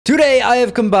Today, I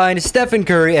have combined Stephen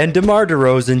Curry and DeMar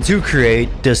DeRozan to create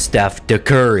DeSteph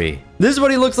DeCurry. This is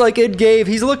what he looks like in game.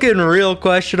 He's looking real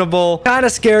questionable. Kind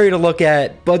of scary to look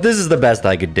at, but this is the best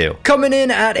I could do. Coming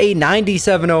in at a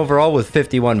 97 overall with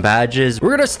 51 badges. We're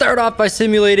going to start off by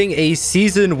simulating a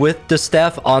season with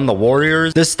DeSteph on the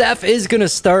Warriors. DeSteph is going to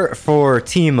start for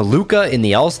Team Luka in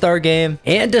the All-Star game.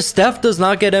 And DeSteph does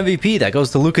not get MVP. That goes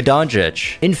to Luka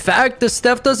Doncic. In fact,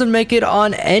 DeSteph doesn't make it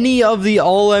on any of the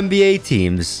All-NBA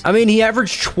teams. I mean, he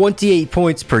averaged 28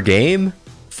 points per game,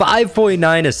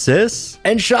 5.9 assists,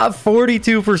 and shot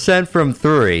 42% from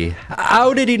 3.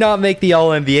 How did he not make the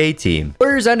All-NBA team?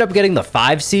 Warriors end up getting the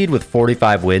 5 seed with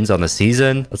 45 wins on the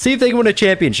season. Let's see if they can win a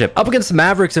championship up against the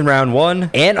Mavericks in round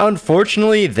 1. And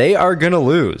unfortunately, they are gonna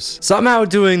lose. Somehow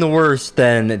doing the worse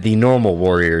than the normal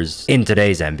Warriors in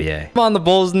today's NBA. I'm on the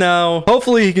Bulls now.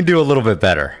 Hopefully, he can do a little bit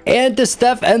better. And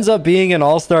DeSteph ends up being an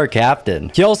all-star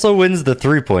captain. He also wins the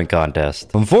 3-point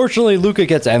contest. Unfortunately, Luka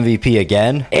gets MVP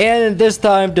again. And this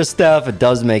time, DeSteph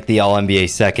does make the All-NBA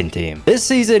second team. This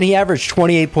season, he averaged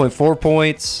 28.4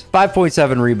 points,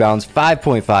 5.7 rebounds,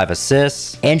 5.5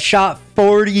 assists, and shot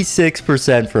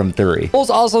 46% from 3. Bulls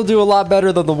also do a lot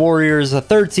better than the Warriors, a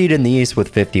 3rd seed in the East with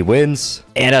 50 wins,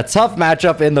 and a tough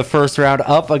matchup in the first round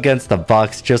up against the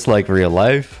Bucks, just like real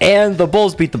life. And the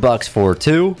Bulls beat the Bucks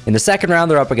 4-2. In the second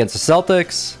round, they're up against the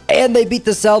Celtics, and they beat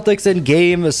the Celtics in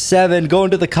Game 7,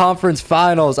 going to the conference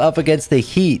finals up against the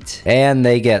Heat, and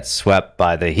they get swept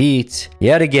by the Heat.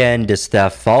 Yet again,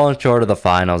 DeSteph falling short of the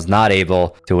finals, not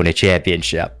able to win a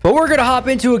championship. But we're gonna hop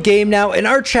into a game now, and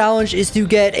our challenge is to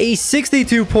get a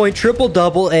 62-point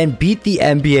triple-double and beat the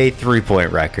NBA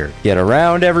 3-point record. Get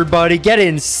around, everybody. Get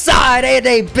inside, and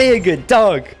a big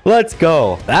dunk. Let's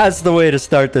go. That's the way to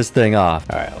start this thing off.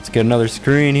 All right, let's get another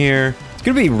screen here. It's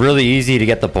going to be really easy to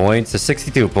get the points. The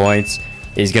 62 points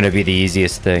is going to be the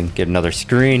easiest thing. Get another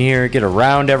screen here. Get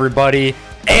around, everybody.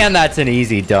 And that's an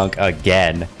easy dunk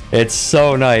again. It's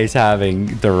so nice having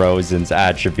DeRozan's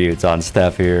attributes on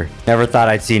Steph here. Never thought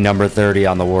I'd see number 30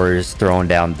 on the Warriors throwing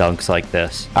down dunks like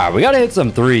this. All right, we got to hit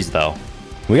some threes, though.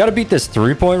 We got to beat this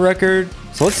 3-point record.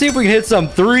 So let's see if we can hit some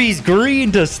threes.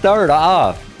 Green to start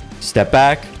off. Step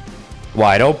back.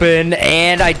 Wide open.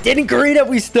 And I didn't green it.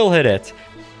 We still hit it.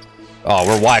 Oh,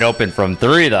 we're wide open from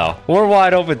 3, though. We're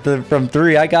wide open from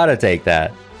 3. I got to take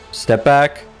that. Step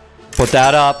back. Put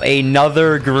that up.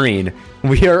 Another green.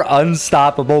 We are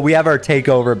unstoppable. We have our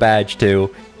takeover badge,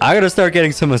 too. I got to start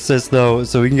getting some assists, though,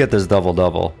 so we can get this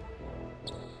double-double.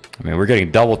 I mean, we're getting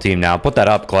double team now. Put that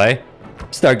up, Clay.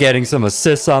 Start getting some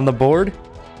assists on the board.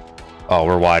 Oh,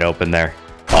 we're wide open there.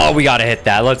 Oh, we got to hit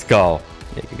that. Let's go.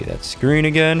 Yeah, give me that screen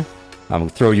again. I'm going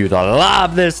to throw you the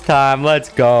lob this time. Let's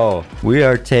go. We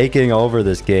are taking over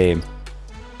this game.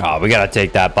 Oh, we got to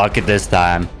take that bucket this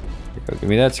time. Give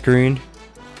me that screen.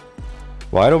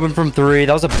 Wide open from 3.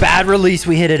 That was a bad release.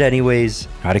 We hit it anyways.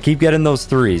 Got to keep getting those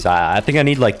threes. I think I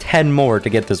need like 10 more to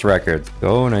get this record.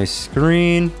 Go, nice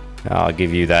screen. I'll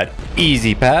give you that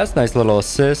easy pass. Nice little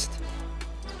assist.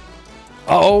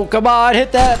 Oh, come on.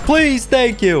 Hit that. Please.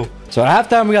 Thank you. So at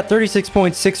halftime, we got 36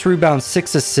 points, 6 rebounds,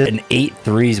 6 assists, and 8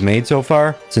 threes made so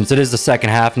far. Since it is the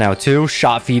second half now, too,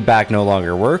 shot feedback no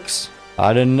longer works.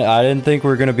 I didn't think we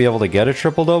were going to be able to get a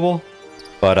triple-double.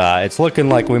 But it's looking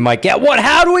like we might get one.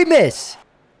 How do we miss?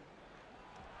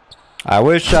 I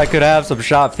wish I could have some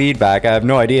shot feedback. I have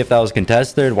no idea if that was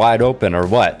contested, wide open, or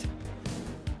what.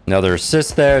 Another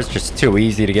assist there. It's just too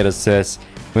easy to get assists.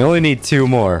 We only need 2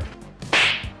 more.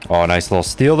 Oh, nice little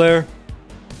steal there.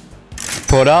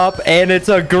 Put up, and it's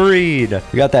a green.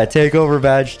 We got that takeover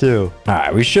badge, too. All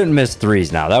right, we shouldn't miss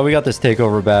threes now. That we got this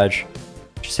takeover badge.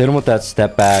 Just hit him with that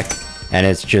step back, and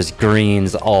it's just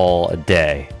greens all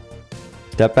day.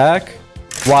 Step back.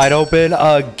 Wide open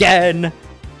again.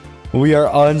 We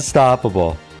are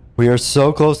unstoppable. We are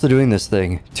so close to doing this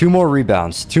thing. 2 more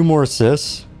rebounds, 2 more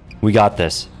assists. We got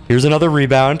this. Here's another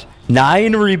rebound.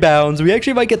 9 rebounds. We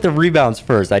actually might get the rebounds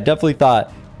first. I definitely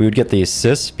thought we would get the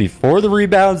assists before the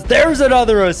rebounds. There's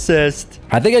another assist.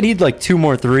 I think I need like 2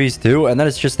 more threes too. And then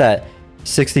it's just that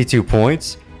 62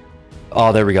 points.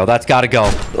 Oh, there we go. That's got to go.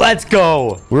 Let's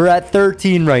go. We're at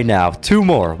 13 right now. 2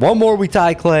 more. 1 more we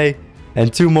tie Clay.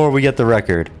 And 2 more we get the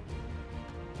record.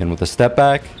 And with a step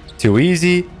back. Too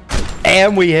easy.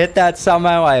 And we hit that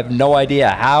somehow. I have no idea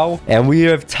how. And we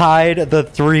have tied the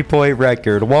 3-point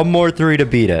record. 1 more 3 to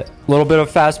beat it. A little bit of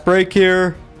fast break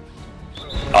here.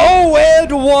 Oh,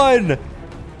 and 1.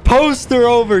 Poster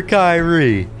over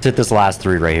Kyrie. Let's hit this last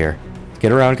 3 right here.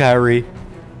 Get around Kyrie.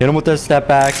 Hit him with a step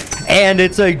back. And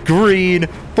it's a green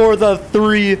for the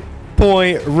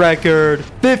 3-point record.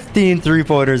 15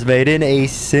 3-pointers made in a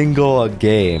single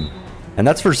game. And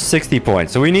that's for 60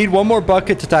 points. So we need one more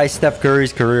bucket to tie Steph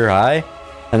Curry's career high.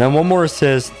 And then one more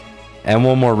assist and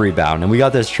one more rebound. And we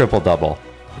got this triple-double.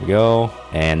 There we go.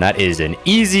 And that is an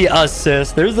easy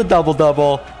assist. There's the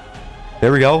double-double.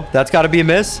 There we go. That's got to be a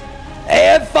miss.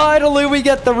 And finally, we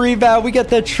get the rebound. We get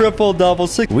the triple-double.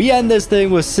 We end this thing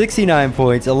with 69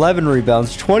 points, 11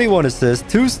 rebounds, 21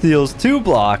 assists, 2 steals, 2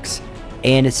 blocks,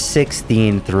 and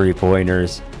 16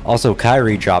 three-pointers. Also,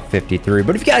 Kyrie dropped 53.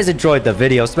 But if you guys enjoyed the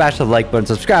video, smash the like button,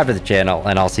 subscribe to the channel,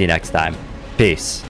 and I'll see you next time. Peace.